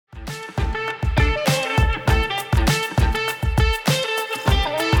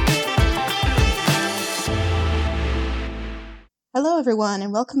Hello, everyone,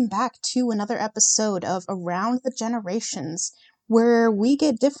 and welcome back to another episode of Around the Generations, where we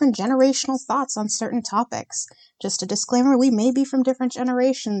get different generational thoughts on certain topics. Just a disclaimer, we may be from different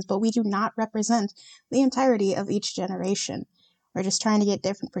generations, but we do not represent the entirety of each generation. We're just trying to get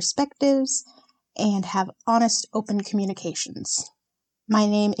different perspectives and have honest, open communications. My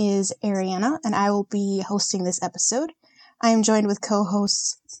name is Ariana, and I will be hosting this episode. I am joined with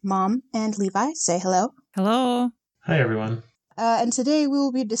co-hosts Mom and Levi. Say hello. Hello. Hi, everyone. And today we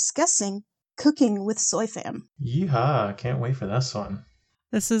will be discussing cooking with SoyFam. Yeehaw, can't wait for this one.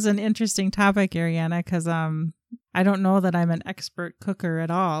 This is an interesting topic, Ariana, because I don't know that I'm an expert cooker at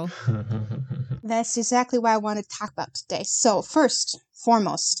all. That's exactly what I want to talk about today. So first,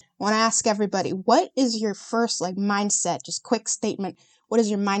 foremost, I want to ask everybody, what is your first mindset, just quick statement, what is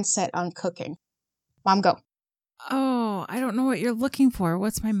your mindset on cooking? Mom, go. Oh, I don't know what you're looking for.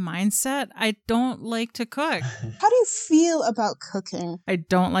 What's my mindset? I don't like to cook. How do you feel about cooking? I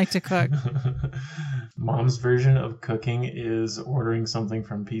don't like to cook. Mom's version of cooking is ordering something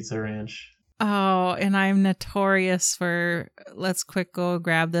from Pizza Ranch. Oh, and I'm notorious for let's quick go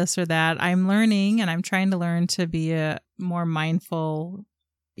grab this or that. I'm learning and I'm trying to learn to be a more mindful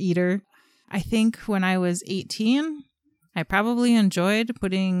eater. I think when I was 18, I probably enjoyed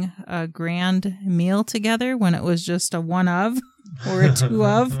putting a grand meal together when it was just a one of or a two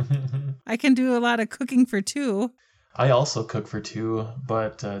of. I can do a lot of cooking for two. I also cook for two,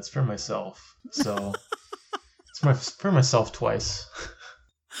 but it's for myself. So it's for myself twice.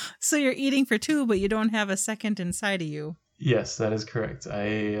 So you're eating for two, but you don't have a second inside of you. Yes, that is correct.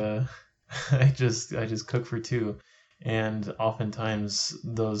 I just cook for two, and oftentimes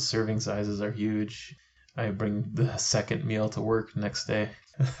those serving sizes are huge. I bring the second meal to work next day.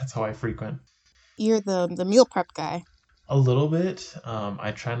 That's how I frequent. You're the meal prep guy. A little bit.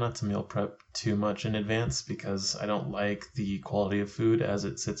 I try not to meal prep too much in advance because I don't like the quality of food as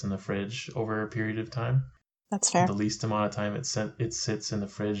it sits in the fridge over a period of time. That's fair. The least amount of time it sits in the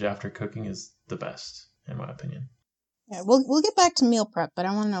fridge after cooking is the best, in my opinion. Yeah, we'll get back to meal prep, but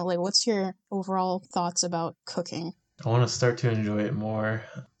I want to know, what's your overall thoughts about cooking? I want to start to enjoy it more.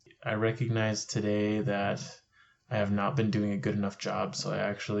 I recognize today that I have not been doing a good enough job, so I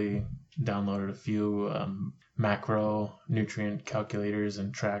actually downloaded a few macro nutrient calculators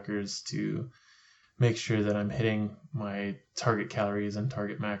and trackers to make sure that I'm hitting my target calories and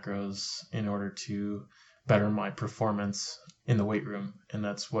target macros in order to better my performance in the weight room, and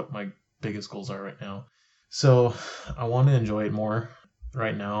that's what my biggest goals are right now. So I want to enjoy it more.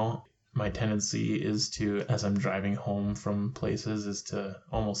 Right now, my tendency is to, as I'm driving home from places, is to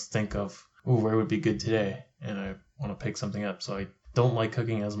almost think of, where would be good today? And I want to pick something up. So I don't like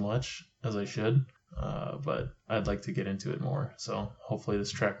cooking as much as I should, but I'd like to get into it more. So hopefully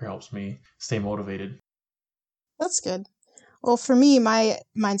this tracker helps me stay motivated. That's good. Well, for me, my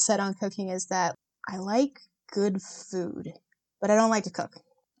mindset on cooking is that I like good food, but I don't like to cook.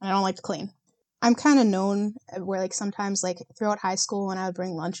 And I don't like to clean. I'm kind of known where sometimes throughout high school when I would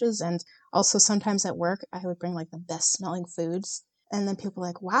bring lunches and also sometimes at work, I would bring the best smelling foods. And then people are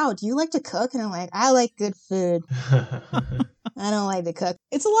like, wow, do you like to cook? And I'm like, I like good food. I don't like to cook.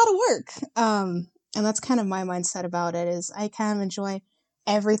 It's a lot of work. And that's kind of my mindset about it is I kind of enjoy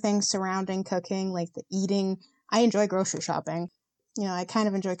everything surrounding cooking, the eating. I enjoy grocery shopping. I kind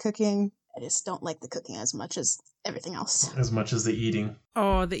of enjoy cooking. I just don't like the cooking as much as everything else. As much as the eating.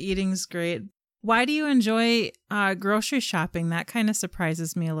 Oh, the eating's great. Why do you enjoy grocery shopping? That kind of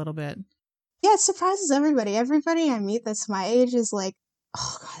surprises me a little bit. Yeah, it surprises everybody. Everybody I meet that's my age is like,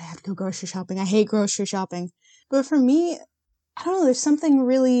 oh God, I have to go grocery shopping. I hate grocery shopping. But for me, I don't know, there's something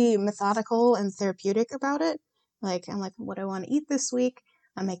really methodical and therapeutic about it. I'm like, what do I want to eat this week?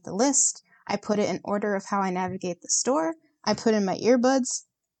 I make the list. I put it in order of how I navigate the store. I put in my earbuds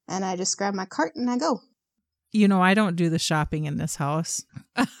and I just grab my cart and I go. I don't do the shopping in this house.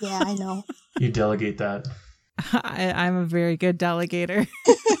 Yeah, I know. You delegate that. I'm a very good delegator.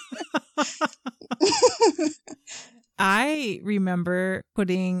 I remember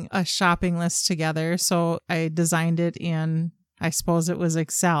putting a shopping list together. So I designed it in, I suppose it was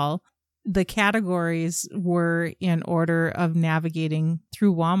Excel. The categories were in order of navigating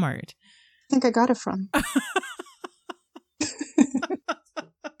through Walmart. I think I got it from.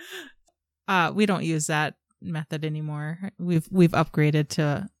 We don't use that method anymore. We've upgraded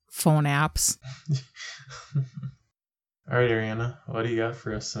to phone apps. All right, Ariana, what do you got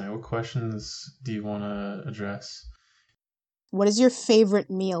for us tonight? What questions do you want to address? What is your favorite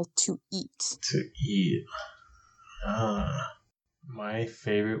meal to eat? To eat? My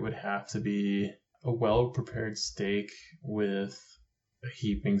favorite would have to be a well-prepared steak with a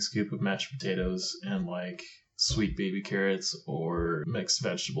heaping scoop of mashed potatoes and sweet baby carrots or mixed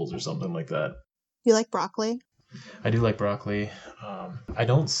vegetables or something like that. You like broccoli? I do like broccoli. I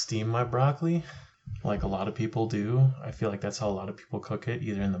don't steam my broccoli like a lot of people do. I feel like that's how a lot of people cook it,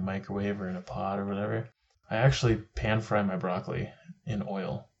 either in the microwave or in a pot or whatever. I actually pan fry my broccoli in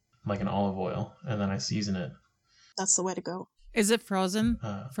oil, like in olive oil, and then I season it. That's the way to go. Is it frozen?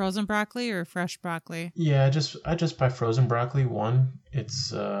 Frozen broccoli or fresh broccoli? Yeah, I just buy frozen broccoli. One,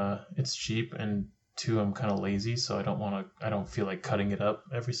 it's cheap, and two, I'm kind of lazy, so I don't feel like cutting it up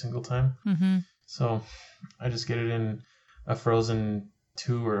every single time. Mm-hmm. So I just get it in a frozen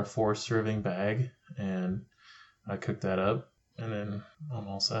 2 or a 4 serving bag, and I cook that up, and then I'm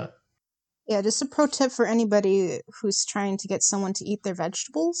all set. Yeah, just a pro tip for anybody who's trying to get someone to eat their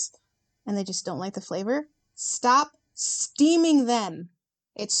vegetables and they just don't like the flavor. Stop steaming them.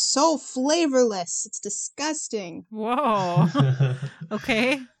 It's so flavorless. It's disgusting. Whoa.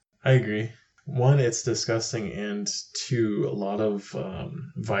 Okay. I agree. One, it's disgusting, and two, a lot of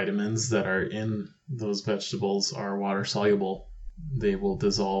vitamins that are in those vegetables are water soluble. They will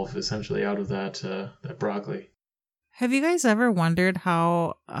dissolve essentially out of that broccoli. Have you guys ever wondered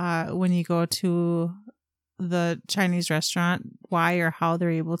how when you go to the Chinese restaurant, why or how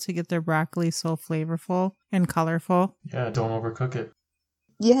they're able to get their broccoli so flavorful and colorful? Yeah, don't overcook it.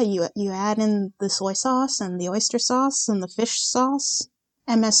 Yeah, you add in the soy sauce and the oyster sauce and the fish sauce.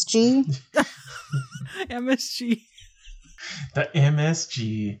 MSG. MSG. The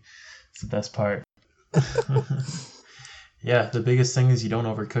MSG. It's the best part. Yeah, the biggest thing is you don't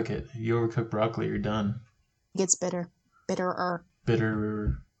overcook it. You overcook broccoli, you're done. It gets bitter. Bitterer.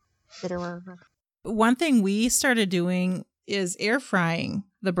 Bitterer. One thing we started doing is air frying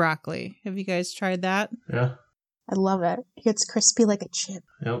the broccoli. Have you guys tried that? Yeah. I love it. It gets crispy like a chip.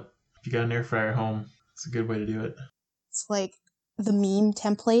 Yep. If you got an air fryer at home, it's a good way to do it. It's like the meme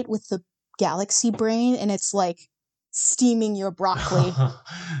template with the galaxy brain, and it's like steaming your broccoli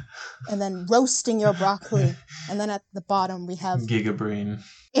and then roasting your broccoli. And then at the bottom, we have Gigabrain.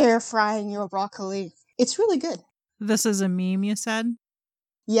 Air frying your broccoli. It's really good. This is a meme, you said?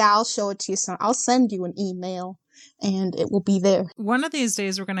 Yeah, I'll show it to you soon. I'll send you an email and it will be there. One of these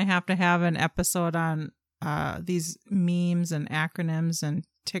days, we're going to have an episode on these memes and acronyms and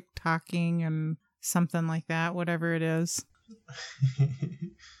TikToking and something like that, whatever it is.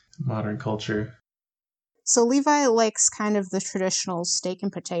 Modern culture. So Levi likes kind of the traditional steak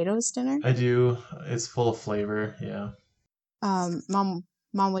and potatoes dinner. I do. It's full of flavor, yeah. Mom,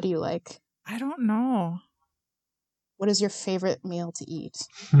 what do you like? I don't know. What is your favorite meal to eat?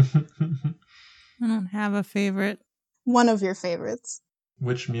 I don't have a favorite. One of your favorites.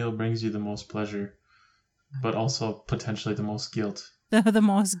 Which meal brings you the most pleasure, but also potentially the most guilt? The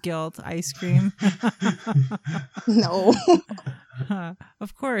most guilt, ice cream. No.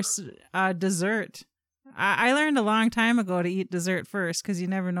 Of course, dessert. I learned a long time ago to eat dessert first because you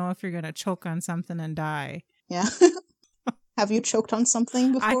never know if you're going to choke on something and die. Yeah. Have you choked on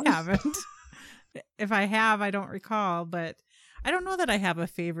something before? I haven't. If I have, I don't recall, but I don't know that I have a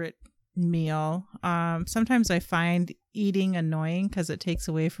favorite meal. Sometimes I find eating annoying because it takes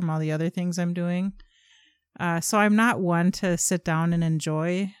away from all the other things I'm doing. So I'm not one to sit down and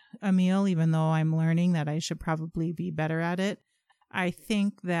enjoy a meal, even though I'm learning that I should probably be better at it. I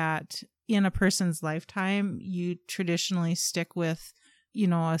think that in a person's lifetime, you traditionally stick with,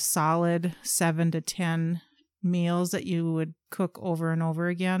 a solid 7 to 10 meals that you would cook over and over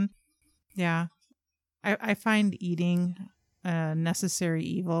again. Yeah. I find eating a necessary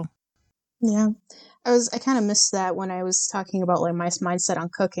evil. Yeah. I kind of missed that when I was talking about like my mindset on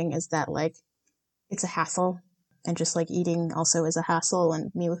cooking is that like it's a hassle, and just like eating also is a hassle,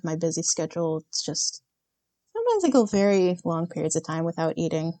 and me with my busy schedule, it's just sometimes I go very long periods of time without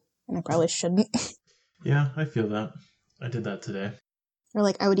eating, and I probably shouldn't. Yeah, I feel that. I did that today. Or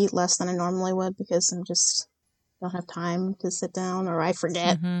like I would eat less than I normally would because I'm just don't have time to sit down, or I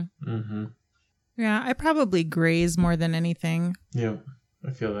forget. Mm-hmm. Mm-hmm. Yeah, I probably graze more than anything. Yeah,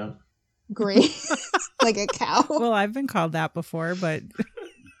 I feel that. Great. Like a cow. Well, I've been called that before, but...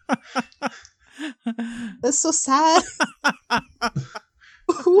 That's so sad.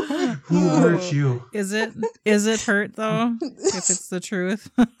 Who hurt you? Is it hurt though? If it's the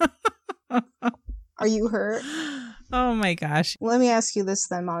truth. Are you hurt? Oh my gosh. Let me ask you this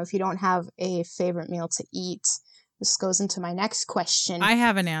then, Mom. If you don't have a favorite meal to eat, this goes into my next question. I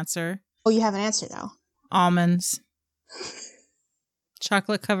have an answer. Oh, you have an answer now. Almonds.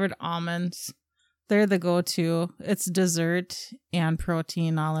 Chocolate covered almonds. They're the go-to. It's dessert and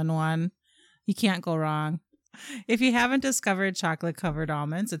protein all in one. You can't go wrong. If you haven't discovered chocolate covered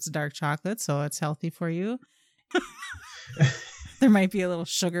almonds, it's dark chocolate, so it's healthy for you. There might be a little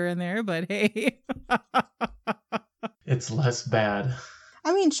sugar in there, but hey. It's less bad.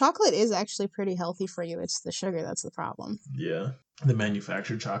 I mean, chocolate is actually pretty healthy for you. It's the sugar that's the problem. Yeah. The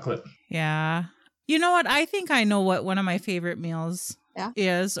manufactured chocolate. Yeah. You know what? I think I know what one of my favorite meals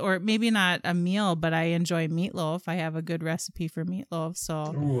is, or maybe not a meal, but I enjoy meatloaf. I have a good recipe for meatloaf.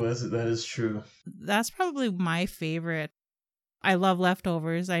 So that is true. That's probably my favorite. I love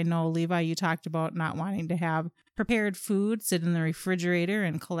leftovers. I know, Levi, you talked about not wanting to have prepared food sit in the refrigerator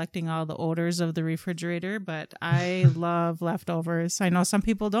and collecting all the odors of the refrigerator, but I love leftovers. I know some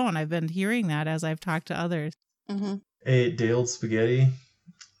people don't. I've been hearing that as I've talked to others. Mm-hmm. Hey, day-old spaghetti.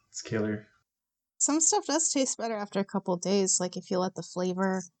 It's killer. Some stuff does taste better after a couple of days, like if you let the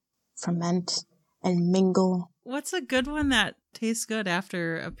flavor ferment and mingle. What's a good one that tastes good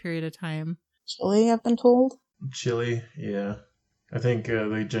after a period of time? Chili, I've been told. Chili, yeah. I think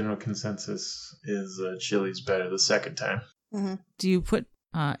the general consensus is chili's better the second time. Mm-hmm. Do you put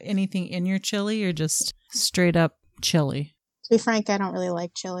anything in your chili or just straight up chili? To be frank, I don't really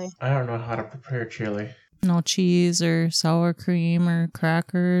like chili. I don't know how to prepare chili. No cheese or sour cream or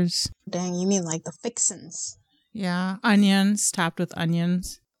crackers? Dang, you mean like the fixins? Yeah, onions, topped with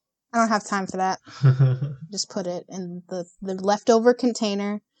onions. I don't have time for that. Just put it in the leftover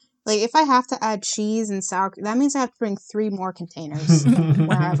container. Like, if I have to add cheese and sour cream, that means I have to bring 3 more containers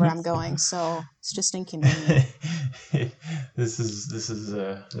wherever I'm going. So it's just inconvenient. This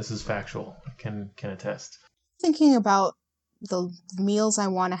is factual. I can attest. Thinking about the meals I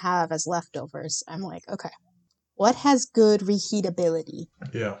want to have as leftovers, I'm like, okay, what has good reheatability?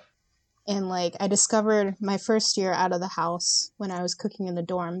 Yeah. And like, I discovered my first year out of the house when I was cooking in the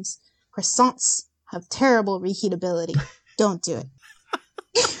dorms, croissants have terrible reheatability. Don't do it.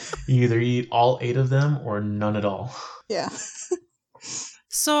 You either eat all 8 of them or none at all. Yeah.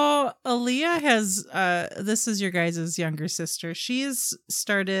 So Aaliyah has, this is your guys' younger sister. She's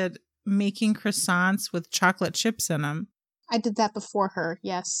started making croissants with chocolate chips in them. I did that before her,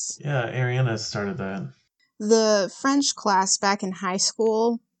 yes. Yeah, Ariana started that. The French class back in high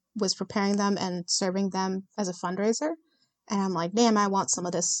school was preparing them and serving them as a fundraiser. And I'm like, damn, I want some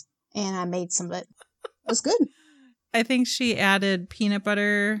of this. And I made some of it. It was good. I think she added peanut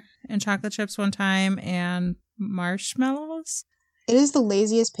butter and chocolate chips one time and marshmallows. It is the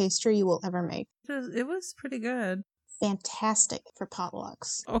laziest pastry you will ever make. It was pretty good. Fantastic for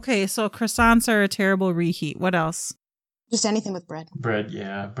potlucks. Okay, so croissants are a terrible reheat. What else? Just anything with bread. Bread,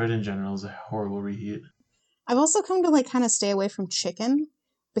 yeah. Bread in general is a horrible reheat. I've also come to like kind of stay away from chicken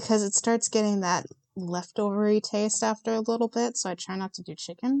because it starts getting that leftovery taste after a little bit, so I try not to do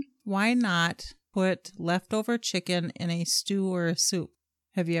chicken. Why not put leftover chicken in a stew or a soup?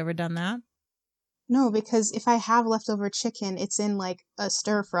 Have you ever done that? No, because if I have leftover chicken, it's in like a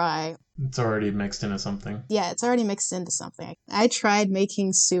stir fry. It's already mixed into something. Yeah, it's already mixed into something. I tried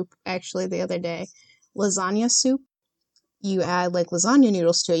making soup actually the other day. Lasagna soup. You add like lasagna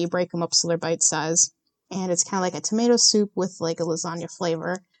noodles to it. You break them up so they're bite size. And it's kind of like a tomato soup with like a lasagna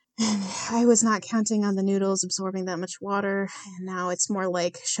flavor. And I was not counting on the noodles absorbing that much water. And now it's more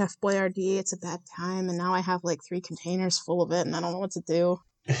like Chef Boyardee. It's a bad time. And now I have like 3 containers full of it and I don't know what to do.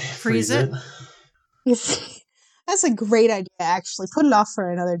 Freeze it? That's a great idea, actually. Put it off for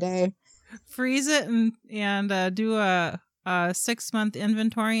another day. Freeze it and do a 6-month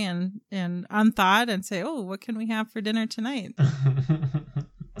inventory and unthaw it and say, oh, what can we have for dinner tonight?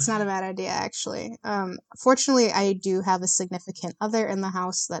 It's not a bad idea, actually. Fortunately, I do have a significant other in the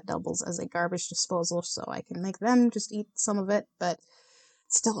house that doubles as a garbage disposal, so I can make them just eat some of it, but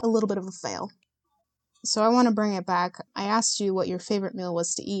it's still a little bit of a fail. So I want to bring it back. I asked you what your favorite meal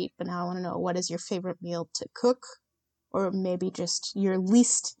was to eat, but now I want to know, what is your favorite meal to cook? Or maybe just your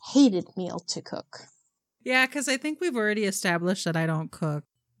least hated meal to cook? Yeah, because I think we've already established that I don't cook.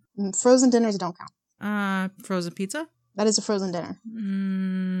 Frozen dinners don't count. Frozen pizza? That is a frozen dinner.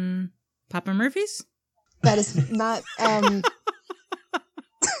 Papa Murphy's? That is not...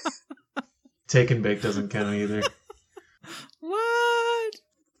 Take and bake doesn't count either. What?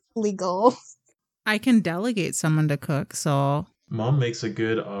 Legal. I can delegate someone to cook, so... Mom makes a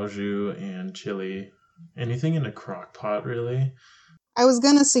good au jus and chili. Anything in a crock pot, really. I was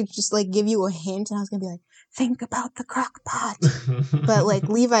gonna say, just like give you a hint, and I was gonna be like, think about the crock pot. But like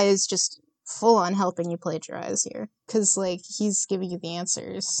Levi is just full on helping you plagiarize here. Because like he's giving you the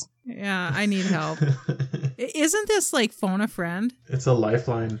answers. Yeah, I need help. Isn't this like phone a friend? It's a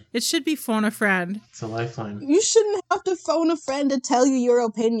lifeline. It should be phone a friend. It's a lifeline. You shouldn't have to phone a friend to tell you your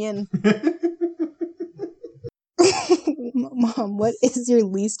opinion. Mom, what is your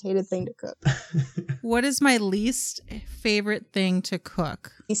least hated thing to cook? What is my least favorite thing to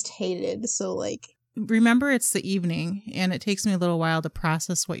cook? Least hated, so like... remember it's the evening and it takes me a little while to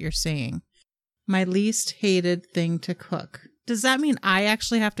process what you're saying. My least hated thing to cook. Does that mean I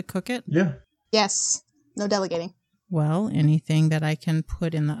actually have to cook it? Yeah. Yes. No delegating. Well, anything that I can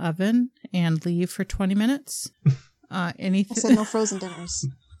put in the oven and leave for 20 minutes. Anything. I said no frozen dinners.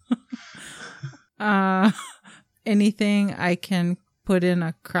 Anything I can put in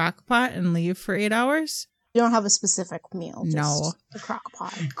a crock pot and leave for 8 hours. You don't have a specific meal. Just No. a crock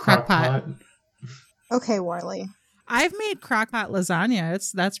pot. Crock pot. Okay, Warley. I've made crock pot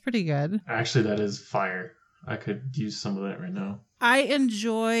lasagna. That's pretty good. Actually, that is fire. I could use some of that right now. I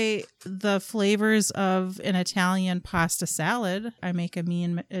enjoy the flavors of an Italian pasta salad. I make a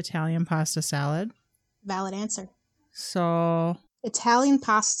mean Italian pasta salad. Valid answer. So, Italian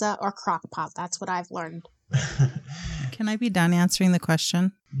pasta or crock pot. That's what I've learned. can I be done answering the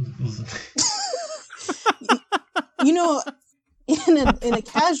question? You know, in a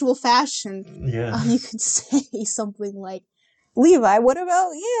casual fashion, Yeah. you could say something like, Levi, what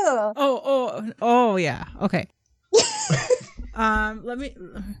about you? Oh, yeah. Okay. Let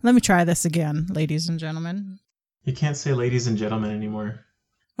me try this again, ladies and gentlemen. You can't say ladies and gentlemen anymore.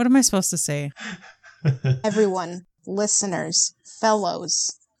 What am I supposed to say? Everyone, listeners,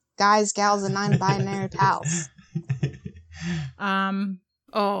 fellows, guys, gals, and non-binary pals.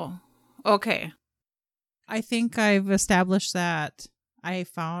 Oh, okay. I think I've established that I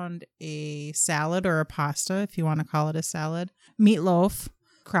found a salad or a pasta, if you want to call it a salad. Meatloaf,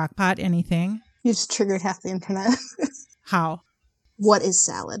 crock pot, anything. You just triggered half the internet. How? What is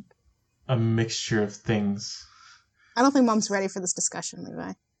salad? A mixture of things. I don't think Mom's ready for this discussion,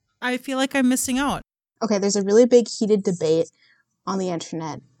 Levi. I feel like I'm missing out. Okay, there's a really big heated debate on the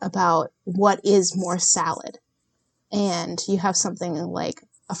internet about what is more salad. And you have something like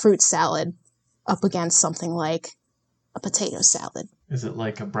a fruit salad up against something like a potato salad. Is it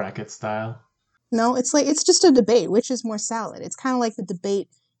like a bracket style? No, it's just a debate. Which is more salad? It's kind of like the debate,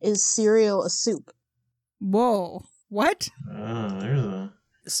 is cereal a soup? Whoa. What? Oh, there's a...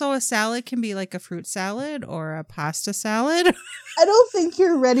 So a salad can be like a fruit salad or a pasta salad? I don't think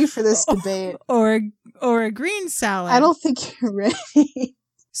you're ready for this debate. Or a green salad. I don't think you're ready.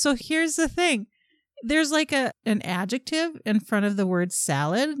 So here's the thing. There's like an adjective in front of the word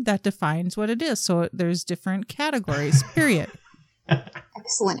salad that defines what it is. So there's different categories, period.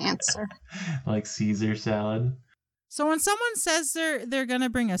 Excellent answer. Like Caesar salad. So when someone says they're going to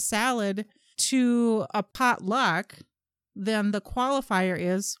bring a salad to a potluck, then the qualifier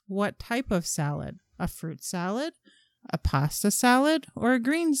is what type of salad? A fruit salad, a pasta salad, or a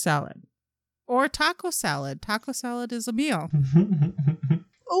green salad? Or taco salad. Taco salad is a meal.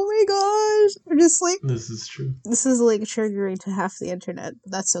 Oh my gosh. I'm just like, This is true. this is like triggering to half the internet,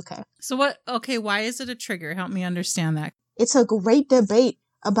 but that's okay. So why is it a trigger? Help me understand that. It's a great debate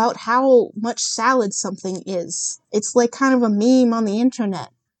about how much salad something is. It's like kind of a meme on the internet.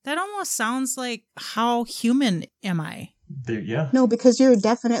 That almost sounds like, how human am I? Yeah. No, because you're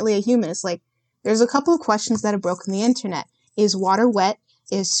definitely a human. It's like, there's a couple of questions that have broken the internet. Is water wet?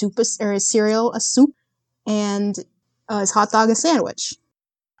 Is cereal a soup? And is hot dog a sandwich?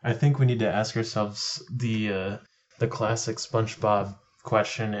 I think we need to ask ourselves the classic SpongeBob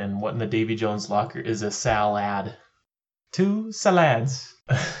question, and what in the Davy Jones locker is a salad? 2 salads.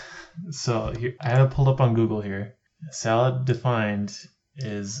 So here, I have it pulled up on Google here. Salad defined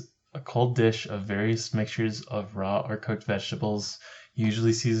is a cold dish of various mixtures of raw or cooked vegetables,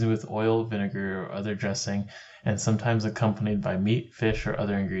 usually seasoned with oil, vinegar, or other dressing, and sometimes accompanied by meat, fish, or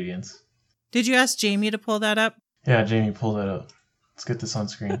other ingredients. Did you ask Jamie to pull that up? Yeah, Jamie, pull that up. Let's get this on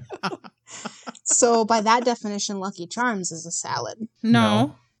screen. So by that definition, Lucky Charms is a salad.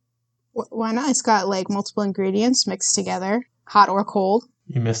 No. Why not? It's got like multiple ingredients mixed together, hot or cold.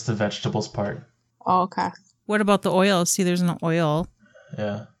 You missed the vegetables part. Oh, okay. What about the oil? See, there's no oil.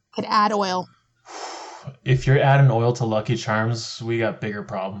 Yeah. Could add oil. If you're adding oil to Lucky Charms, we got bigger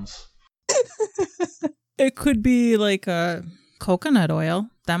problems. It could be like a coconut oil.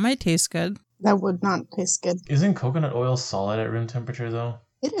 That might taste good. That would not taste good. Isn't coconut oil solid at room temperature, though?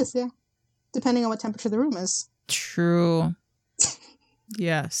 It is, yeah. Depending on what temperature the room is. True.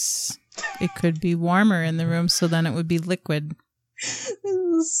 Yes. It could be warmer in the room, so then it would be liquid. This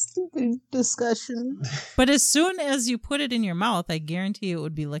is a stupid discussion. But as soon as you put it in your mouth, I guarantee it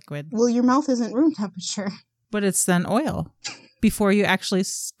would be liquid. Well, your mouth isn't room temperature. But it's then oil before you actually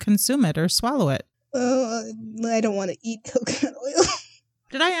consume it or swallow it. I don't want to eat coconut oil.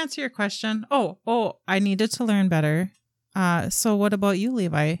 Did I answer your question? Oh, I needed to learn better. So what about you,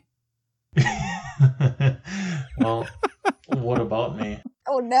 Levi? Well, what about me?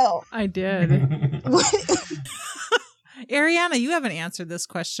 Oh, no. I did. What? Ariana, you haven't answered this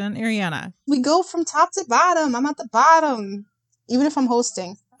question. Ariana. We go from top to bottom. I'm at the bottom, even if I'm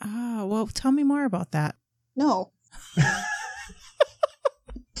hosting. Oh, well, tell me more about that. No.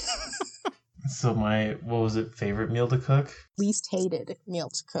 So what was it, favorite meal to cook? Least hated meal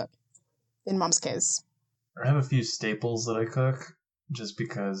to cook, in Mom's case. I have a few staples that I cook just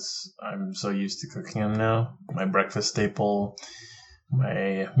because I'm so used to cooking them now. My breakfast staple,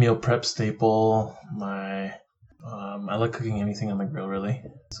 my meal prep staple, I like cooking anything on the grill, really.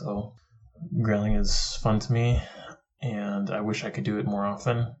 So grilling is fun to me, and I wish I could do it more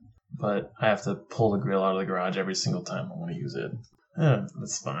often, but I have to pull the grill out of the garage every single time I want to use it.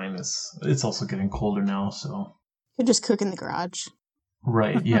 It's fine. It's also getting colder now, so... You just cook in the garage.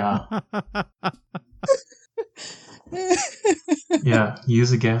 Right, yeah. Yeah,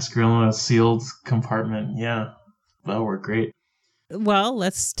 use a gas grill in a sealed compartment. Yeah, that'll work great. Well,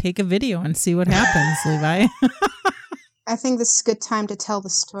 let's take a video and see what happens, Levi. I think this is a good time to tell the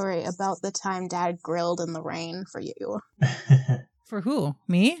story about the time Dad grilled in the rain for you. For who?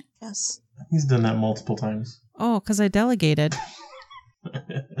 Me? Yes. He's done that multiple times. Oh, because I delegated.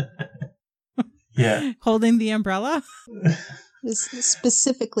 Yeah. Holding the umbrella? This is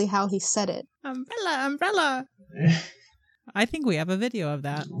specifically how he said it. Umbrella. I think we have a video of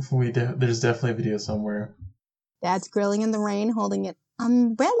that. There's definitely a video somewhere. Dad's grilling in the rain, holding an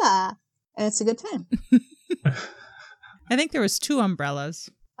umbrella. And it's a good time. I think there was 2 umbrellas.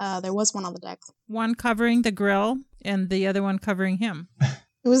 There was one on the deck. One covering the grill and the other one covering him.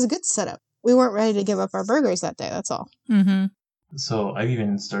 It was a good setup. We weren't ready to give up our burgers that day, that's all. Mm-hmm. So I've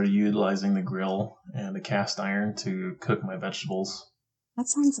even started utilizing the grill and the cast iron to cook my vegetables. That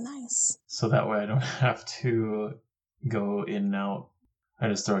sounds nice. So that way I don't have to go in and out. I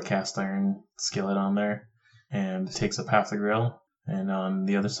just throw a cast iron skillet on there and it takes up half the grill. And on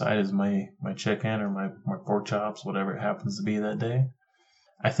the other side is my chicken or my pork chops, whatever it happens to be that day.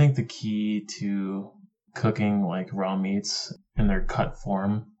 I think the key to cooking like raw meats in their cut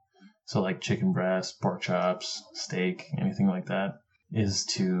form, so like chicken breast, pork chops, steak, anything like that, is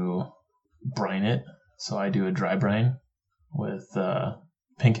to brine it. So I do a dry brine with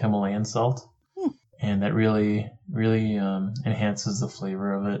pink Himalayan salt. And that really enhances the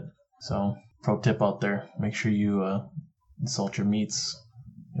flavor of it. So pro tip out there, make sure you salt your meats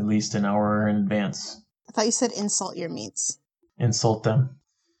at least an hour in advance. I thought you said insult your meats. Insult them.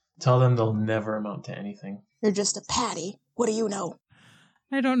 Tell them they'll never amount to anything. You're just a patty. What do you know?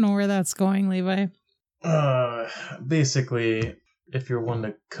 I don't know where that's going, Levi. Basically, if you're one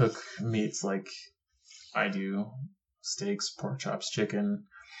to cook meats like I do, steaks, pork chops, chicken,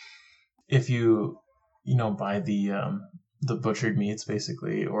 if you buy the butchered meats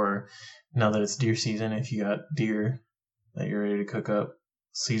basically, or now that it's deer season, if you got deer that you're ready to cook up,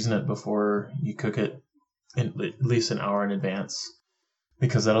 season it before you cook it at least an hour in advance,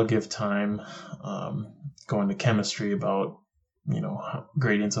 because that'll give time going to chemistry about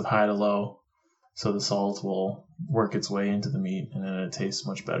gradients of high to low, so the salt will work its way into the meat and then it tastes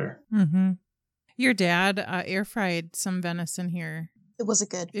much better. Mm-hmm. Your dad air fried some venison here. It was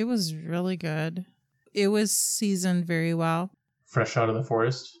good. It was really good. It was seasoned very well. Fresh out of the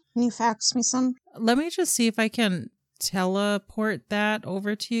forest. Can you fax me some? Let me just see if I can teleport that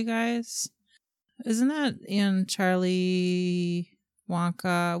over to you guys. Isn't that in Willy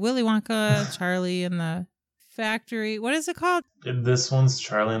Wonka, Charlie and the Factory? What is it called? This one's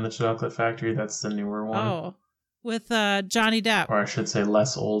Charlie and the Chocolate Factory. That's the newer one. Oh, with Johnny Depp. Or I should say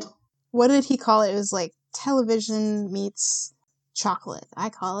less old. What did he call it? It was like television meets chocolate, I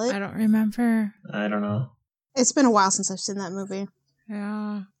call it. I don't remember. I don't know. It's been a while since I've seen that movie.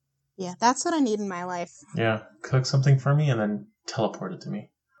 Yeah. Yeah, that's what I need in my life. Yeah, cook something for me and then teleport it to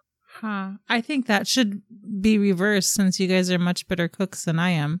me. Huh. I think that should be reversed since you guys are much better cooks than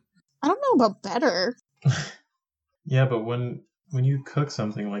I am. I don't know about better. Yeah, but when you cook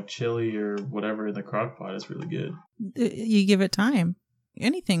something like chili or whatever in the crock pot, it's really good. You give it time.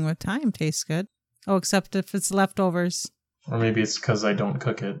 Anything with time tastes good. Oh, except if it's leftovers. Or maybe it's because I don't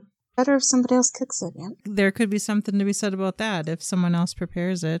cook it. Better if somebody else cooks it, man. There could be something to be said about that. If someone else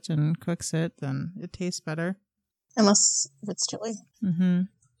prepares it and cooks it, then it tastes better. Unless if it's chili. Mm-hmm.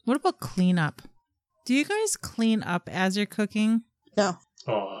 What about cleanup? Do you guys clean up as you're cooking? No.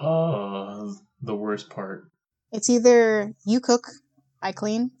 Oh, the worst part. It's either you cook, I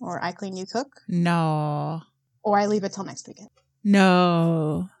clean, or I clean, you cook. No. Or I leave it till next weekend.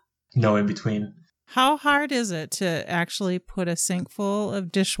 No. No in between. How hard is it to actually put a sink full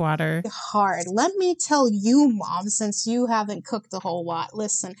of dishwater? Hard. Let me tell you, Mom, since you haven't cooked a whole lot.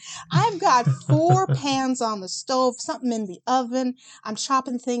 Listen, I've got 4 pans on the stove, something in the oven. I'm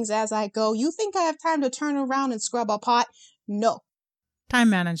chopping things as I go. You think I have time to turn around and scrub a pot? No. Time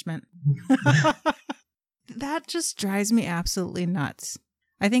management. That just drives me absolutely nuts.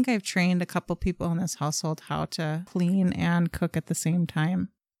 I think I've trained a couple people in this household how to clean and cook at the same time.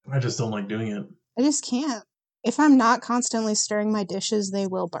 I just don't like doing it. I just can't. If I'm not constantly stirring my dishes, they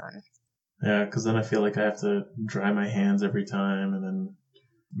will burn. Yeah, because then I feel like I have to dry my hands every time and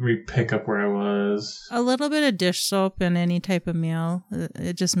then pick up where I was. A little bit of dish soap in any type of meal,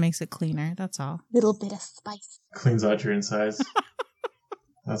 it just makes it cleaner. That's all. Little bit of spice. Cleans out your insides.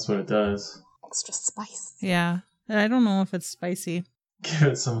 That's what it does. Extra spice. Yeah. I don't know if it's spicy. Give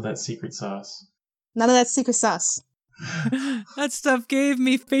it some of that secret sauce. None of that secret sauce. That stuff gave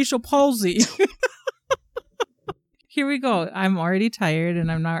me facial palsy. Here we go. I'm already tired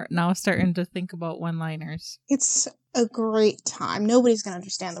and I'm now starting to think about one-liners. It's a great time. Nobody's going to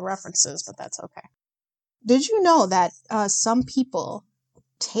understand the references, but that's okay. Did you know that some people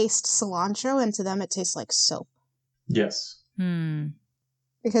taste cilantro and to them it tastes like soap? Yes.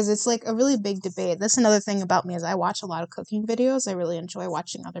 Because it's like a really big debate. That's another thing about me is I watch a lot of cooking videos. I really enjoy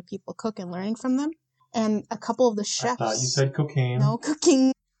watching other people cook and learning from them. And a couple of the chefs... I thought you said cocaine. No,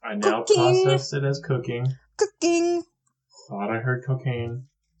 cooking. I now processed it as cooking. Cooking. Thought I heard cocaine.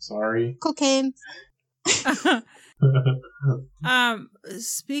 Sorry. Cocaine.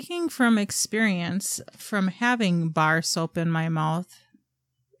 Speaking from experience, from having bar soap in my mouth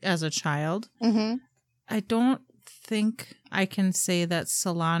as a child, I don't think I can say that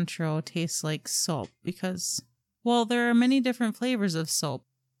cilantro tastes like soap because, well, there are many different flavors of soap.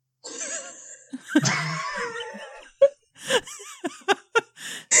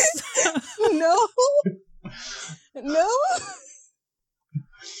 No.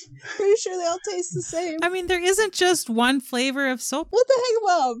 Pretty sure they all taste the same. I mean, there isn't just one flavor of soap. What the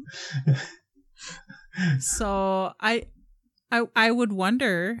heck, Mom? So I would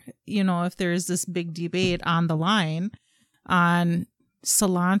wonder, if there's this big debate on the line on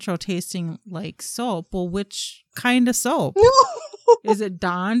cilantro tasting like soap. Well, which kind of soap? No. Is it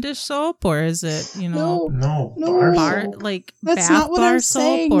Dawn dish soap or is it, No, bar soap. like that's bath not what bar I'm soap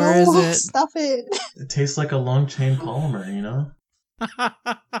saying. or No, is it? Stop it. It tastes like a long chain polymer,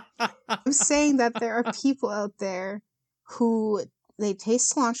 I'm saying that there are people out there who they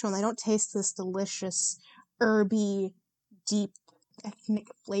taste cilantro and they don't taste this delicious, herby, deep, ethnic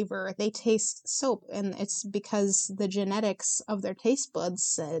flavor. They taste soap, and it's because the genetics of their taste buds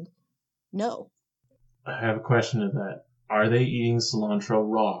said no. I have a question to that. Are they eating cilantro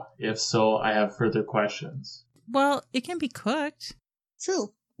raw? If so, I have further questions. Well, it can be cooked.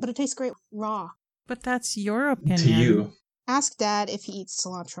 True, but it tastes great raw. But that's your opinion. To you. Ask Dad if he eats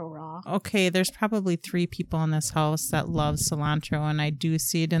cilantro raw. Okay, there's probably 3 people in this house that love cilantro, and I do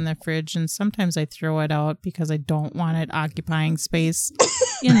see it in the fridge, and sometimes I throw it out because I don't want it occupying space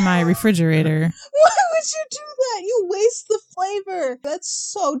in my refrigerator. Why would you do that? You waste the flavor. That's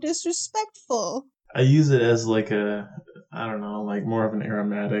so disrespectful. I use it as more of an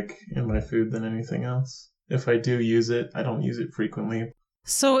aromatic in my food than anything else. If I do use it, I don't use it frequently.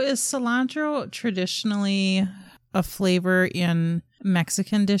 So is cilantro traditionally a flavor in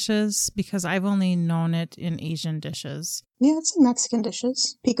Mexican dishes? Because I've only known it in Asian dishes. Yeah, it's in Mexican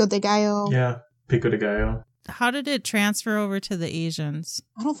dishes. Pico de gallo. Yeah, pico de gallo. How did it transfer over to the Asians?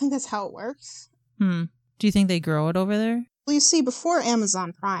 I don't think that's how it works. Do you think they grow it over there? Well, you see, before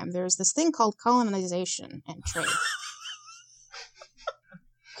Amazon Prime, there's this thing called colonization and trade.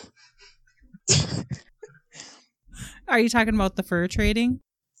 Are you talking about the fur trading?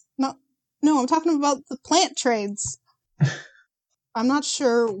 No, I'm talking about the plant trades. I'm not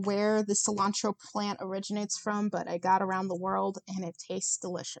sure where the cilantro plant originates from, but I got around the world and it tastes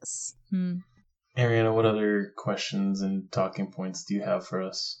delicious. Ariana, what other questions and talking points do you have for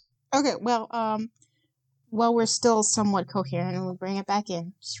us? Okay, well, we're still somewhat coherent and we'll bring it back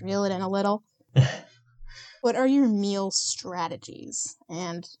in. Just reel it in a little. What are your meal strategies?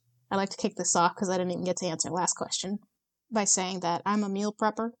 And I'd like to kick this off because I didn't even get to answer last question by saying that I'm a meal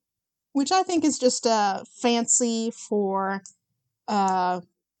prepper, which I think is just fancy for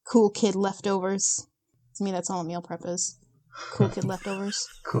cool kid leftovers. To me, that's all a meal prep is. Cool kid leftovers.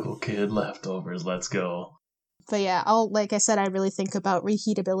 Cool kid leftovers, let's go. But yeah, like I said, I really think about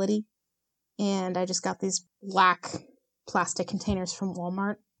reheatability. And I just got these black plastic containers from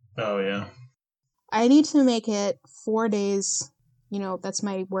Walmart. Oh, yeah. I need to make it 4 days. That's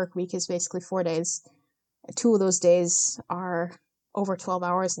my work week is basically 4 days. 2 of those days are over 12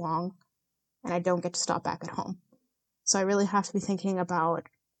 hours long. and I don't get to stop back at home. So I really have to be thinking about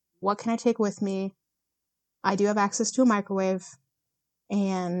what can I take with me. I do have access to a microwave,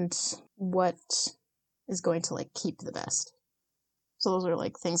 and what is going to like keep the best. So those are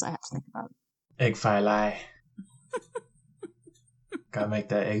like things I have to think about. Egg pie lai. Gotta make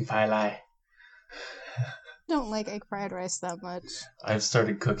that egg pie lai. Don't like egg fried rice that much. I've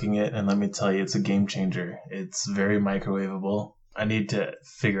started cooking it, and let me tell you, it's a game changer. It's very microwavable. I need to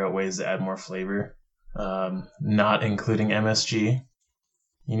figure out ways to add more flavor, not including MSG.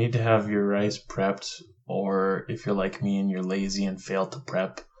 You need to have your rice prepped, or if you're like me and you're lazy and fail to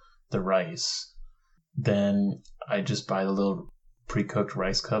prep the rice, then I just buy the little pre-cooked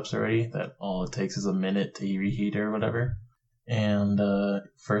rice cups already that all it takes is a minute to reheat or whatever. And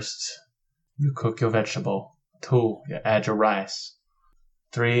first, you cook your vegetable. 2, you add your rice.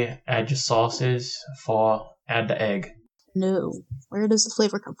 3, add your sauces. 4, add the egg. No. Where does the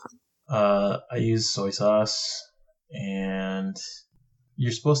flavor come from? I use soy sauce, and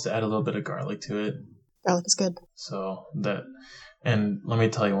you're supposed to add a little bit of garlic to it. Garlic is good. So that, and let me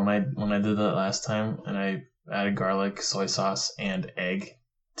tell you, when I did that last time, and I added garlic, soy sauce, and egg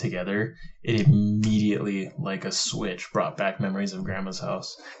together, it immediately, like a switch, brought back memories of Grandma's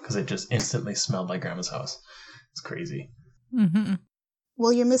house, because it just instantly smelled like Grandma's house. It's crazy. Mm-hmm.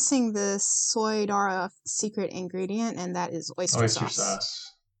 Well, you're missing the soy dara secret ingredient, and that is oyster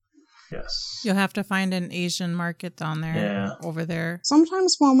sauce. Yes. You'll have to find an Asian market down there. Yeah. Over there.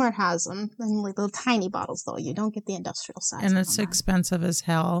 Sometimes Walmart has them in like little tiny bottles, though. You don't get the industrial size. And it's expensive as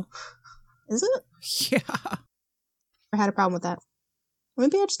hell. Is it? Yeah. I had a problem with that.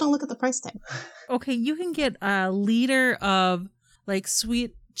 Maybe I just don't look at the price tag. Okay, you can get a liter of like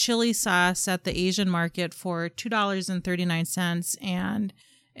sweet chili sauce at the Asian market for $2.39, and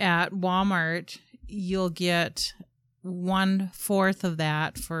at Walmart you'll get 1/4 of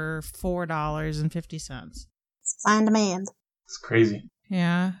that for $4.50. Supply and demand. It's crazy.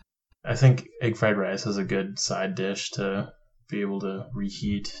 Yeah. I think egg fried rice is a good side dish to be able to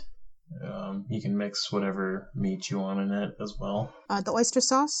reheat. You can mix whatever meat you want in it as well. The oyster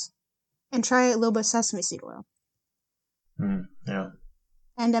sauce, and try a little bit of sesame seed oil. Yeah.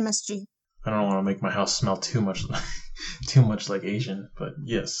 And MSG. I don't want to make my house smell too much like Asian, but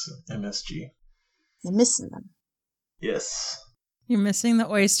yes, MSG. You're missing them. Yes. You're missing the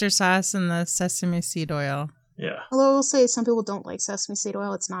oyster sauce and the sesame seed oil. Yeah. Although I will say some people don't like sesame seed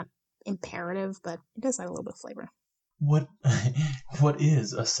oil. It's not imperative, but it does add a little bit of flavor. What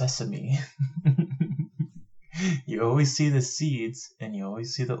is a sesame? You always see the seeds and you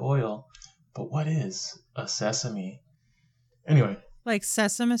always see the oil, but what is a sesame? Anyway. Like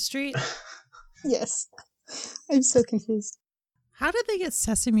Sesame Street? Yes. I'm so confused. How did they get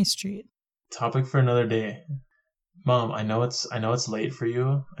Sesame Street? Topic for another day. Mom, I know it's late for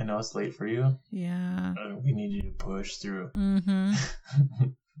you. Yeah. We need you to push through. Mm-hmm.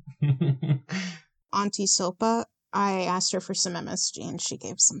 Auntie Sopa, I asked her for some MSG and she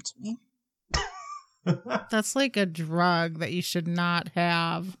gave some to me. That's like a drug that you should not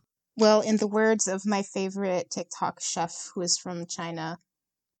have. Well, in the words of my favorite TikTok chef who is from China,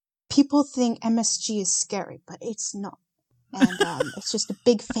 people think MSG is scary, but it's not. And it's just a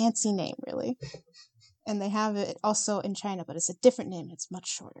big fancy name, really. And they have it also in China, but it's a different name. It's much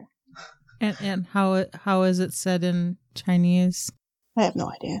shorter. And how is it said in Chinese? I have no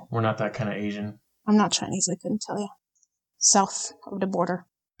idea. We're not that kind of Asian. I'm not Chinese, I couldn't tell you. South of the border.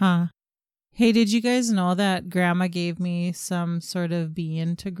 Huh. Hey, did you guys know that Grandma gave me some sort of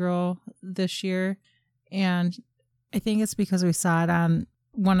bean to grow this year? And I think it's because we saw it on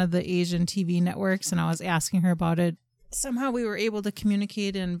one of the Asian TV networks and I was asking her about it. Somehow we were able to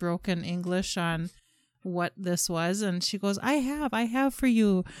communicate in broken English on what this was. And she goes, I have for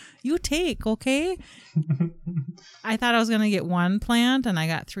you. You take, okay? I thought I was going to get one plant and I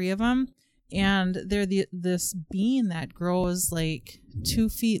got 3 of them. And they're this bean that grows like 2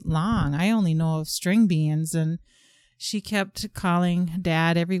 feet long. I only know of string beans. And she kept calling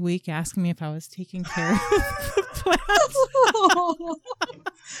Dad every week, asking me if I was taking care of the plants.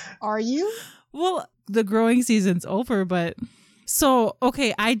 Are you? Well, the growing season's over, but... So,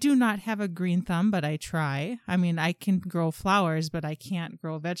 okay, I do not have a green thumb, but I try. I mean, I can grow flowers, but I can't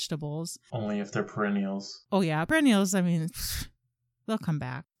grow vegetables. Only if they're perennials. Oh, yeah, perennials, I mean, they'll come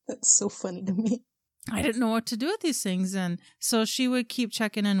back. That's so funny to me. I didn't know what to do with these things. And so she would keep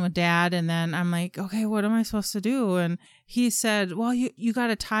checking in with Dad. And then I'm like, okay, what am I supposed to do? And he said, well, you got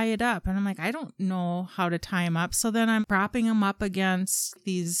to tie it up. And I'm like, I don't know how to tie them up. So then I'm propping them up against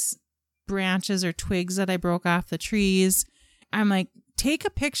these branches or twigs that I broke off the trees. I'm like take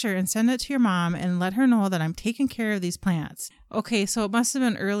a picture and send it to your mom and let her know that I'm taking care of these plants. Okay, so it must have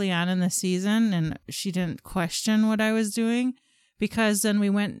been early on in the season and she didn't question what I was doing, because then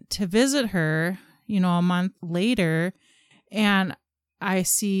we went to visit her, a month later, and I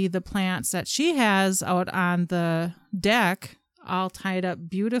see the plants that she has out on the deck all tied up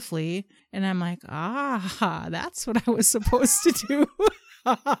beautifully. And I'm like, that's what I was supposed to do.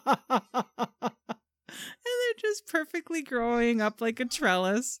 And they're just perfectly growing up like a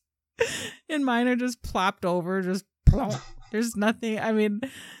trellis. And mine are just plopped over, just plop. There's nothing. I mean,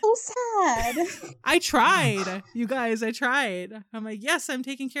 so sad. I tried, you guys. I tried. I'm like, yes, I'm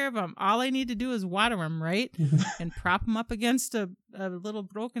taking care of them. All I need to do is water them, right? And prop them up against a little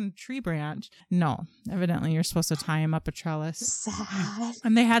broken tree branch. No, evidently you're supposed to tie them up a trellis. Sad.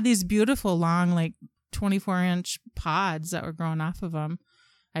 And they had these beautiful long, like 24-inch pods that were growing off of them.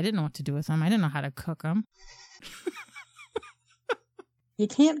 I didn't know what to do with them. I didn't know how to cook them. You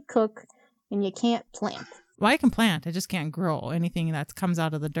can't cook and you can't plant. Well, I can plant. I just can't grow anything that comes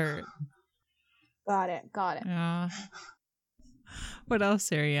out of the dirt. Got it. Yeah. What else,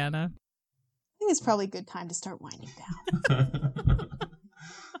 Ariana? I think it's probably a good time to start winding down.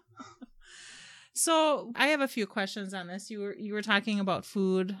 So I have a few questions on this. You were talking about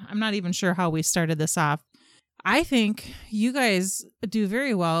food. I'm not even sure how we started this off. I think you guys do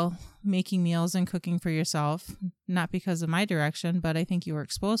very well making meals and cooking for yourself, not because of my direction, but I think you were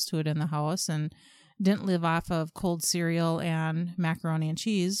exposed to it in the house and didn't live off of cold cereal and macaroni and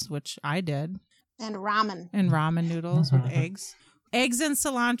cheese, which I did. And ramen. And ramen noodles with eggs. Eggs and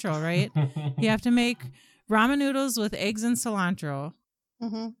cilantro, right? You have to make ramen noodles with eggs and cilantro.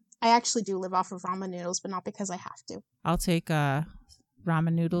 Mm-hmm. I actually do live off of ramen noodles, but not because I have to. I'll take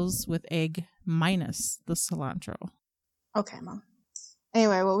ramen noodles with egg minus the cilantro. Okay, Mom.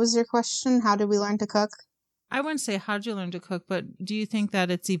 Anyway, what was your question? How did we learn to cook? I wouldn't say how'd you learn to cook, but do you think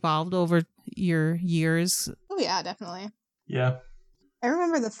that it's evolved over your years? Oh, yeah, definitely. Yeah. I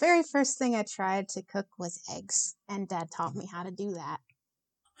remember the very first thing I tried to cook was eggs, and Dad taught me how to do that.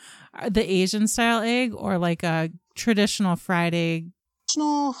 The Asian style egg or like a traditional fried egg?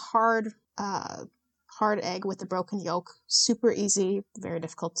 Traditional hard egg with the broken yolk. Super easy, very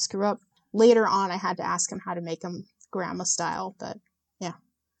difficult to screw up. Later on, I had to ask him how to make them grandma style, but yeah,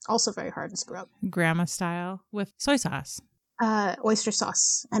 also very hard to screw up. Grandma style with soy sauce. Oyster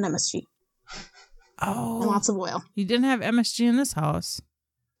sauce and MSG. Oh. And lots of oil. You didn't have MSG in this house.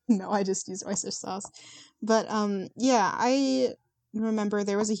 No, I just used oyster sauce. But yeah, I remember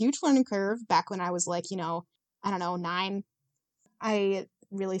there was a huge learning curve back when I was like, 9. I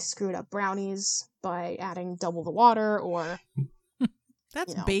really screwed up brownies by adding double the water or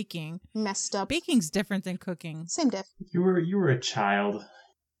that's baking. Messed up. Baking's different than cooking. Same diff. You were a child.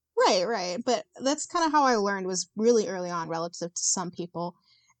 Right. But that's kind of how I learned, was really early on relative to some people.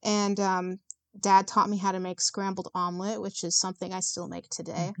 And Dad taught me how to make scrambled omelet, which is something I still make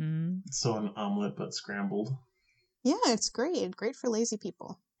today. Mm-hmm. So an omelet, but scrambled. Yeah, it's great. Great for lazy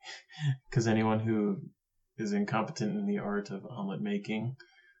people. Because anyone who is incompetent in the art of omelet making,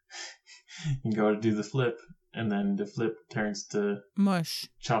 you go to do the flip, and then the flip turns to mush.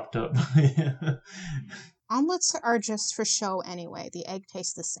 Chopped up. Omelets are just for show anyway. The egg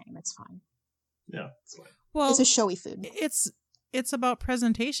tastes the same. It's fine. Yeah, it's fine. Well, it's a showy food. It's about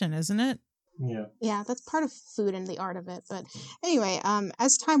presentation, isn't it? Yeah. Yeah, that's part of food and the art of it. But anyway,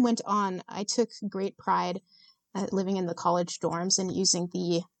 as time went on, I took great pride at living in the college dorms and using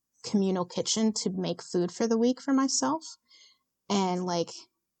the communal kitchen to make food for the week for myself. And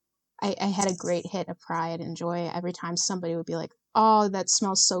I had a great hit of pride and joy every time somebody would be like, "Oh, that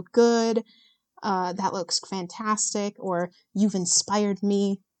smells so good. That looks fantastic," or "You've inspired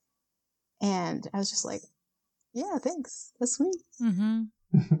me." And I was just like, "Yeah, thanks. That's me." Mm-hmm.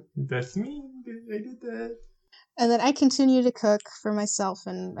 That's me. I did that. And then I continue to cook for myself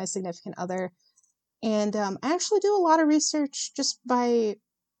and my significant other. And I actually do a lot of research just by,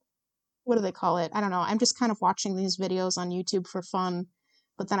 what do they call it? I don't know. I'm just kind of watching these videos on YouTube for fun.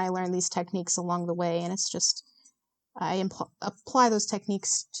 But then I learn these techniques along the way. And it's just, I apply those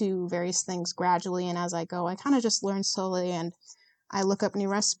techniques to various things gradually. And as I go, I kind of just learn slowly. And I look up new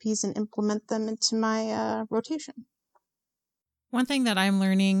recipes and implement them into my rotation. One thing that I'm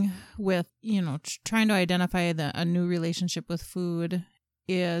learning with, trying to identify a new relationship with food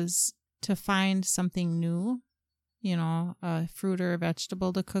is to find something new, a fruit or a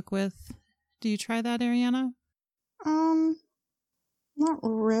vegetable to cook with. Do you try that, Ariana? Not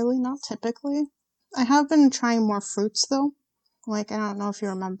really, not typically. I have been trying more fruits though. I don't know if you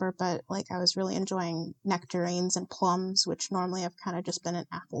remember, but I was really enjoying nectarines and plums, which normally I've kind of just been an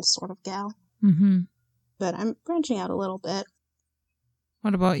apple sort of gal. Mm-hmm. But I'm branching out a little bit.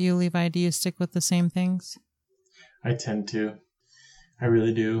 What about you, Levi? Do you stick with the same things? I tend to. I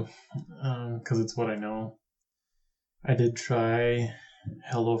really do. Because it's what I know. I did try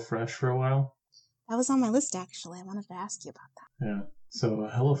HelloFresh for a while. That was on my list, actually. I wanted to ask you about that. Yeah. So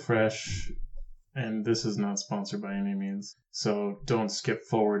HelloFresh, and this is not sponsored by any means, so don't skip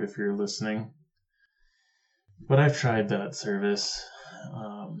forward if you're listening. But I've tried that service,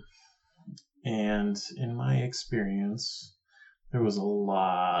 and in my experience, there was a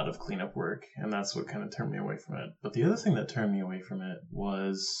lot of cleanup work, and that's what kind of turned me away from it. But the other thing that turned me away from it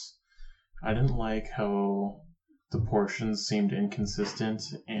was I didn't like how the portions seemed inconsistent,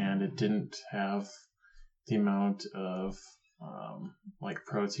 and it didn't have the amount of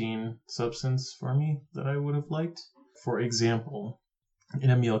protein substance for me that I would have liked. For example, in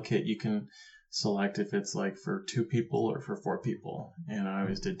a meal kit, you can select if it's like for 2 people or for 4 people. And I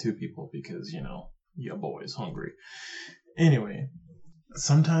always did 2 people because, your boy's hungry. Anyway,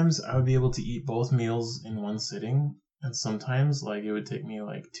 sometimes I would be able to eat both meals in one sitting. And sometimes it would take me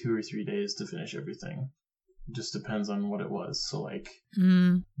 2 or 3 days to finish everything. It just depends on what it was. So I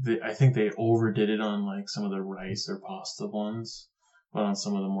think they overdid it on some of the rice or pasta ones. But on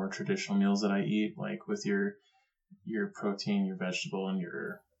some of the more traditional meals that I eat, with your protein, your vegetable, and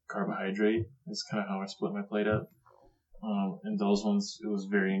your carbohydrate, is kind of how I split my plate up. And those ones, it was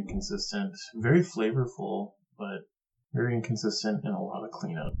very inconsistent, very flavorful, but very inconsistent and a lot of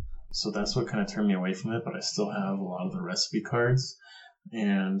cleanup. So that's what kind of turned me away from it, but I still have a lot of the recipe cards.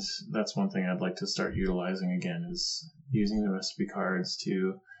 And that's one thing I'd like to start utilizing again, is using the recipe cards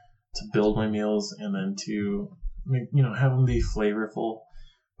to build my meals, and then to have them be flavorful,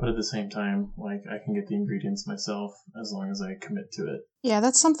 but at the same time, I can get the ingredients myself as long as I commit to it. Yeah,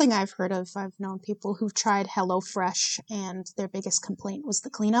 that's something I've heard of. I've known people who've tried HelloFresh, and their biggest complaint was the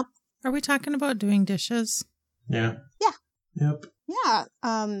cleanup. Are we talking about doing dishes? Yeah. Yeah. Yep. Yeah.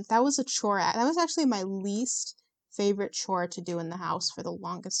 That was a chore. That was actually my least favorite chore to do in the house for the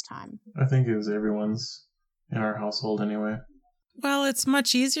longest time. I think it was everyone's in our household anyway. Well, it's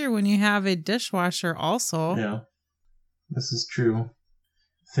much easier when you have a dishwasher also. Yeah. This is true.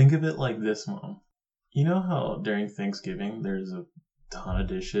 Think of it like this, Mom. You know how during Thanksgiving there's a ton of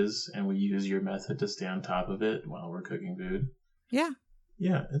dishes and we use your method to stay on top of it while we're cooking food? Yeah.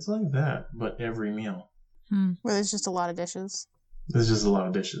 Yeah, it's like that, but every meal. Where there's just a lot of dishes. There's just a lot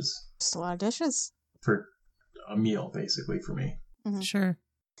of dishes. Just a lot of dishes. For a meal, basically, for me. Mm-hmm. Sure.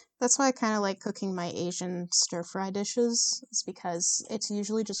 That's why I kind of like cooking my Asian stir-fry dishes. It's because it's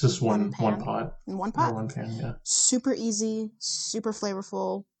usually just one pan. pot. In one pot. Or one pan, yeah. Super easy, super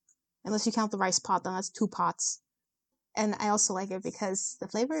flavorful. Unless you count the rice pot, then that's 2 pots. And I also like it because the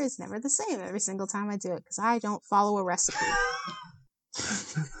flavor is never the same every single time I do it, because I don't follow a recipe.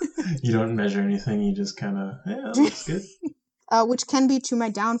 You don't measure anything, you just kind of, that looks good. Which can be to my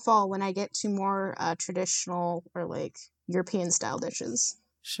downfall when I get to more traditional or European-style dishes.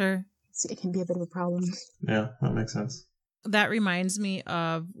 Sure. So it can be a bit of a problem. Yeah, that makes sense. That reminds me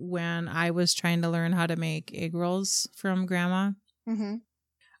of when I was trying to learn how to make egg rolls from Grandma. Mm-hmm.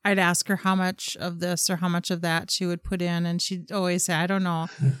 I'd ask her how much of this or how much of that she would put in, and she'd always say, I don't know.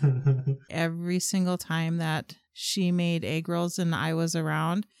 Every single time that she made egg rolls and I was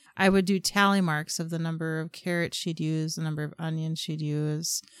around, I would do tally marks of the number of carrots she'd use, the number of onions she'd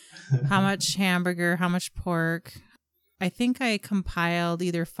use, how much hamburger, how much pork. I think I compiled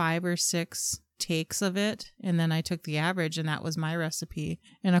either 5 or 6 takes of it, and then I took the average, and that was my recipe.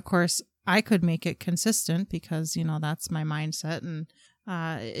 And of course, I could make it consistent because, that's my mindset. And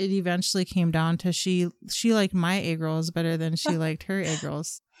it eventually came down to she liked my egg rolls better than she liked her egg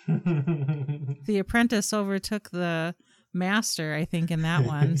rolls. The apprentice overtook the master, I think, in that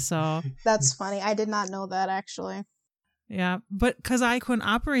one. So That's funny. I did not know that, actually. yeah, but because I couldn't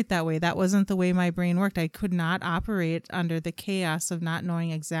operate that way. That wasn't the way my brain worked. I could not operate under the chaos of not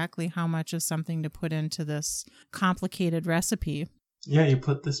knowing exactly how much of something to put into this complicated recipe. Yeah, you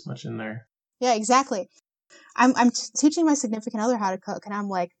put this much in there. Yeah, exactly. I'm teaching my significant other how to cook, and I'm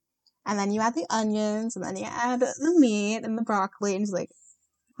like, and then you add the onions, and then you add the meat and the broccoli, and he's like,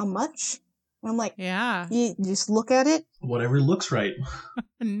 how much? And I'm like, Yeah. You just look at it. Whatever looks right.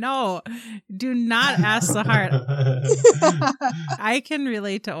 No, do not ask the heart. I can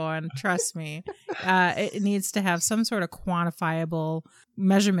relate to Owen, trust me. It needs to have some sort of quantifiable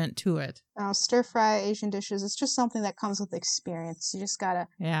measurement to it. Stir-fry Asian dishes, it's just something that comes with experience. You just gotta,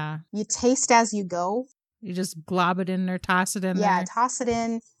 you taste as you go. You just glob it in there, toss it in there. Yeah, toss it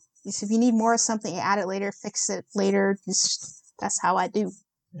in. If you need more of something, you add it later, fix it later. That's how I do.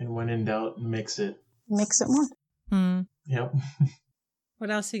 And when in doubt, mix it. Mix it more. Yep.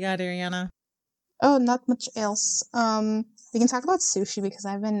 What else you got, Ariana? Oh, not much else. We can talk about sushi because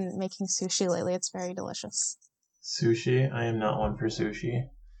I've been making sushi lately. It's very delicious. Sushi, I am not one for sushi.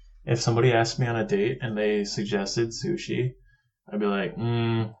 If somebody asked me on a date and they suggested sushi, I'd be like,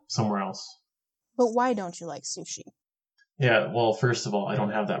 somewhere else. But why don't you like sushi? Yeah, well, first of all, I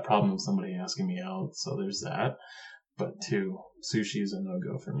don't have that problem with somebody asking me out, so there's that. But two, sushi is a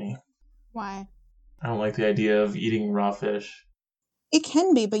no-go for me. Why? I don't like the idea of eating raw fish. It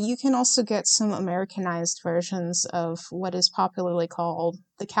can be, but you can also get some Americanized versions of what is popularly called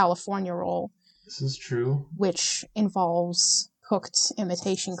the California roll. This is true. Which involves cooked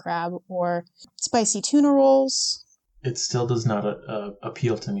imitation crab or spicy tuna rolls. It still does not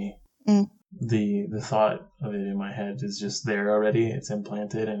appeal to me. The thought of it in my head is just there already. It's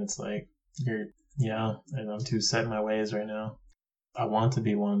implanted, and it's like, and I'm too set in my ways right now. I want to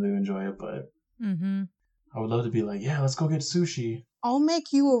be one to enjoy it, but I would love to be like, let's go get sushi. I'll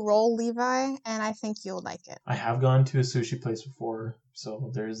make you a roll, Levi, and I think you'll like it. I have gone to a sushi place before,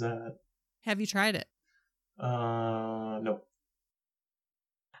 so there's that. Have you tried it? No.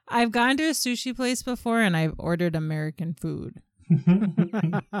 I've gone to a sushi place before and I've ordered American food.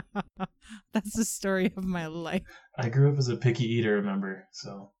 That's the story of my life. I grew up as a picky eater, remember?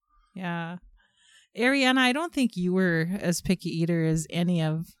 So. Yeah. Ariana, I don't think you were as picky eater as any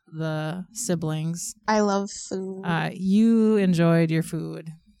of the siblings. I love food. You enjoyed your food.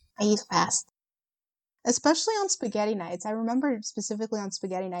 I eat fast. Especially on spaghetti nights. I remember specifically on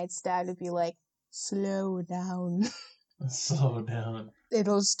spaghetti nights, Dad would be like, slow down. Slow down.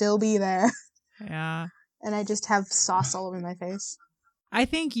 It'll still be there. Yeah. And I just have sauce all over my face. I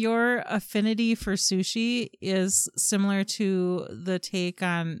think your affinity for sushi is similar to the take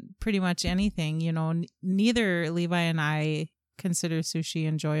on pretty much anything. You know, neither Levi and I consider sushi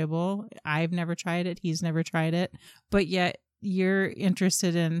enjoyable. I've never tried it. He's never tried it. But yet you're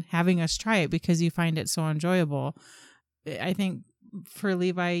interested in having us try it because you find it so enjoyable. I think for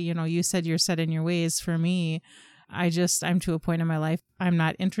Levi, you know, you said you're set in your ways. For me, I'm to a point in my life, I'm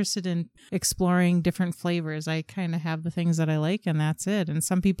not interested in exploring different flavors. I kind of have the things that I like and that's it. And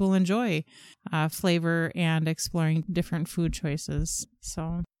some people enjoy flavor and exploring different food choices.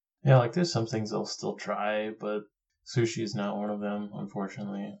 So yeah, like there's some things I'll still try, but sushi is not one of them,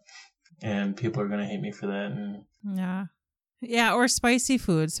 unfortunately. And people are going to hate me for that. And yeah, or spicy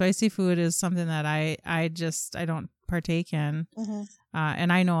food. Spicy food is something that I don't partake in. Mm-hmm.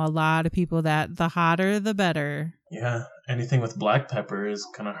 And I know a lot of people that the hotter, the better. Yeah, anything with black pepper is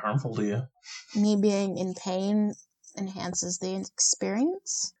kind of harmful to you. Me being in pain enhances the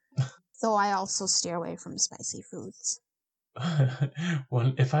experience. So I also steer away from spicy foods.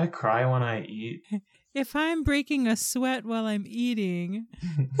 If I cry when I eat... If I'm breaking a sweat while I'm eating...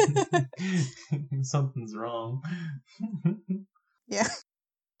 Something's wrong. Yeah.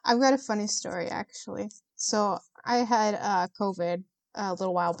 I've got a funny story, actually. So I had COVID a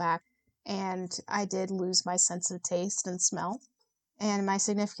little while back, and I did lose my sense of taste and smell. And my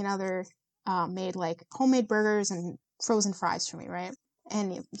significant other made like homemade burgers and frozen fries for me, right?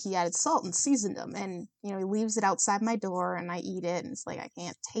 And he added salt and seasoned them, and he leaves it outside my door, and I eat it, and it's like I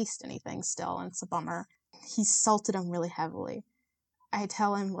can't taste anything still, and it's a bummer. He salted them really heavily. I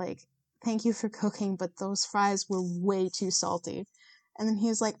tell him like, "Thank you for cooking, but those fries were way too salty." And then he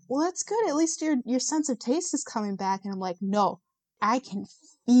was like, "Well, that's good. At least your sense of taste is coming back." And I'm like, "No, I can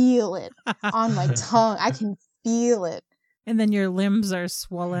feel it on my tongue. I can feel it." And then your limbs are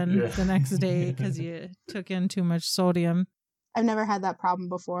swollen the next day because you took in too much sodium. I've never had that problem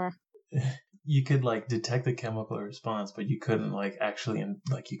before. You could like detect the chemical response, but you couldn't like actually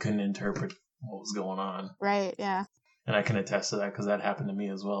you couldn't interpret what was going on. Right, yeah. And I can attest to that because that happened to me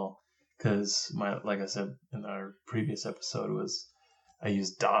as well. Because like I said in our previous episode, I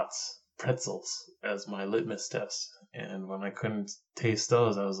used Dots pretzels as my litmus test, and when I couldn't taste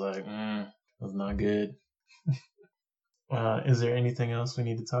those, I was like, that was not good. Is there anything else we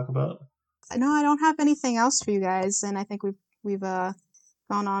need to talk about? No, I don't have anything else for you guys, and I think we've gone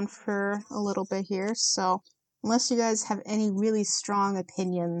on for a little bit here. So unless you guys have any really strong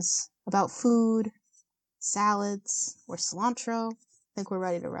opinions about food, salads, or cilantro, I think we're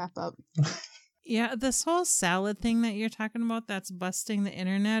ready to wrap up. Yeah, this whole salad thing that you're talking about, that's busting the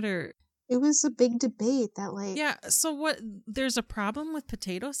internet, or... It was a big debate that Yeah, so what, there's a problem with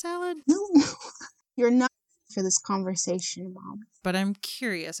potato salad? No, you're not for this conversation, Mom. But I'm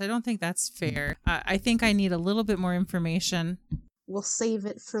curious. I don't think that's fair. I think I need a little bit more information. We'll save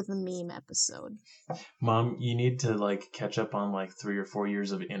it for the meme episode. Mom, you need to catch up on 3 or 4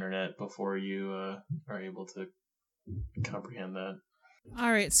 years of internet before you are able to comprehend that.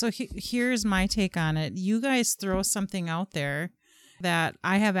 All right, so here's my take on it. You guys throw something out there that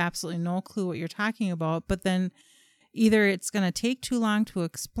I have absolutely no clue what you're talking about, but then either it's going to take too long to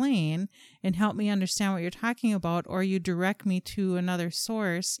explain and help me understand what you're talking about, or you direct me to another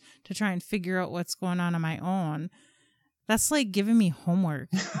source to try and figure out what's going on my own. That's like giving me homework.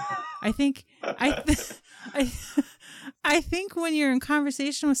 I think I think when you're in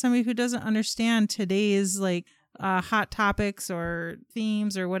conversation with somebody who doesn't understand today's like hot topics or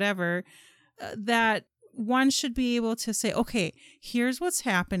themes or whatever, that one should be able to say, okay, here's what's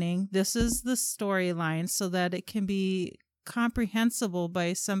happening. This is the storyline, so that it can be comprehensible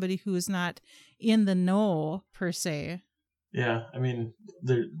by somebody who is not in the know per se. Yeah, I mean,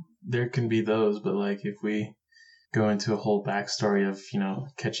 there can be those, but like if we go into a whole backstory of,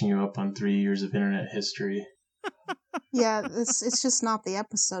 catching you up on 3 years of internet history. Yeah, it's just not the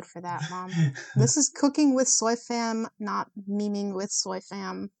episode for that, Mom. This is cooking with SoyFam, not memeing with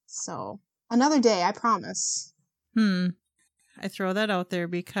SoyFam. So another day, I promise. I throw that out there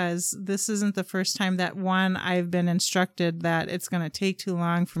because this isn't the first time that I've been instructed that it's going to take too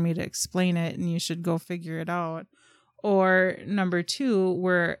long for me to explain it and you should go figure it out. Or number two,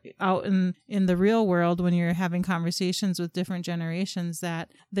 we're out in the real world when you're having conversations with different generations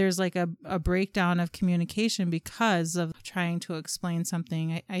that there's like a breakdown of communication because of trying to explain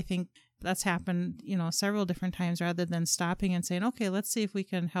something. I think that's happened, several different times, rather than stopping and saying, okay, let's see if we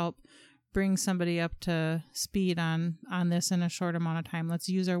can help bring somebody up to speed on this in a short amount of time. Let's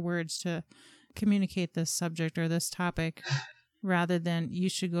use our words to communicate this subject or this topic rather than you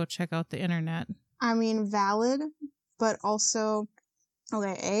should go check out the internet. I mean, valid. But also,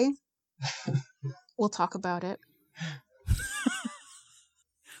 okay, we'll talk about it.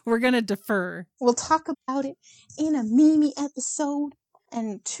 We're going to defer. We'll talk about it in a meme episode.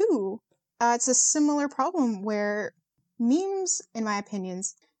 And two, it's a similar problem where memes, in my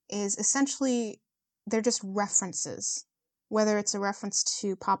opinions, is essentially, they're just references. Whether it's a reference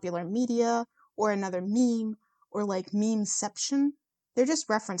to popular media or another meme or like memeception. They're just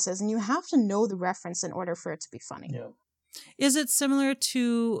references, and you have to know the reference in order for it to be funny. Yeah. Is it similar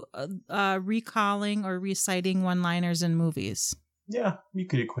to recalling or reciting one-liners in movies? Yeah, you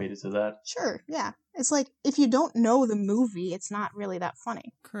could equate it to that. Sure, yeah. It's like, if you don't know the movie, it's not really that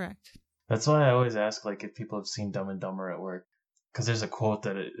funny. Correct. That's why I always ask, like, if people have seen Dumb and Dumber at work. Because there's a quote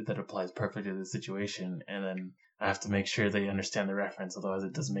that applies perfectly to the situation, and then I have to make sure they understand the reference, otherwise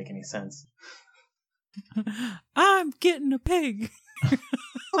it doesn't make any sense. I'm getting a pig.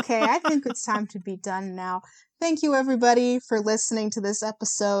 Okay, I think it's time to be done now. Thank you, everybody, for listening to this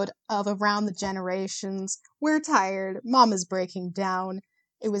episode of Around the Generations. We're tired. Mom is breaking down.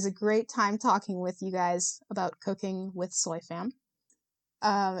 It was a great time talking with you guys about cooking with SoyFam.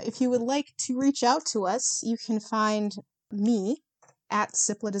 If you would like to reach out to us, you can find me at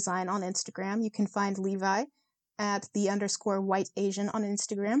Cipla Design on Instagram. You can find Levi at _whiteasian on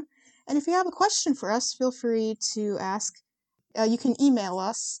Instagram. And if you have a question for us, feel free to ask. You can email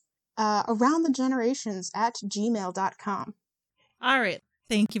us aroundthegenerations@gmail.com. All right.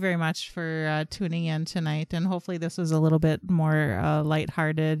 Thank you very much for tuning in tonight. And hopefully this was a little bit more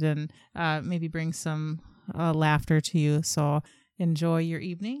lighthearted and maybe bring some laughter to you. So enjoy your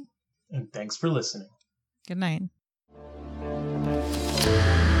evening. And thanks for listening. Good night.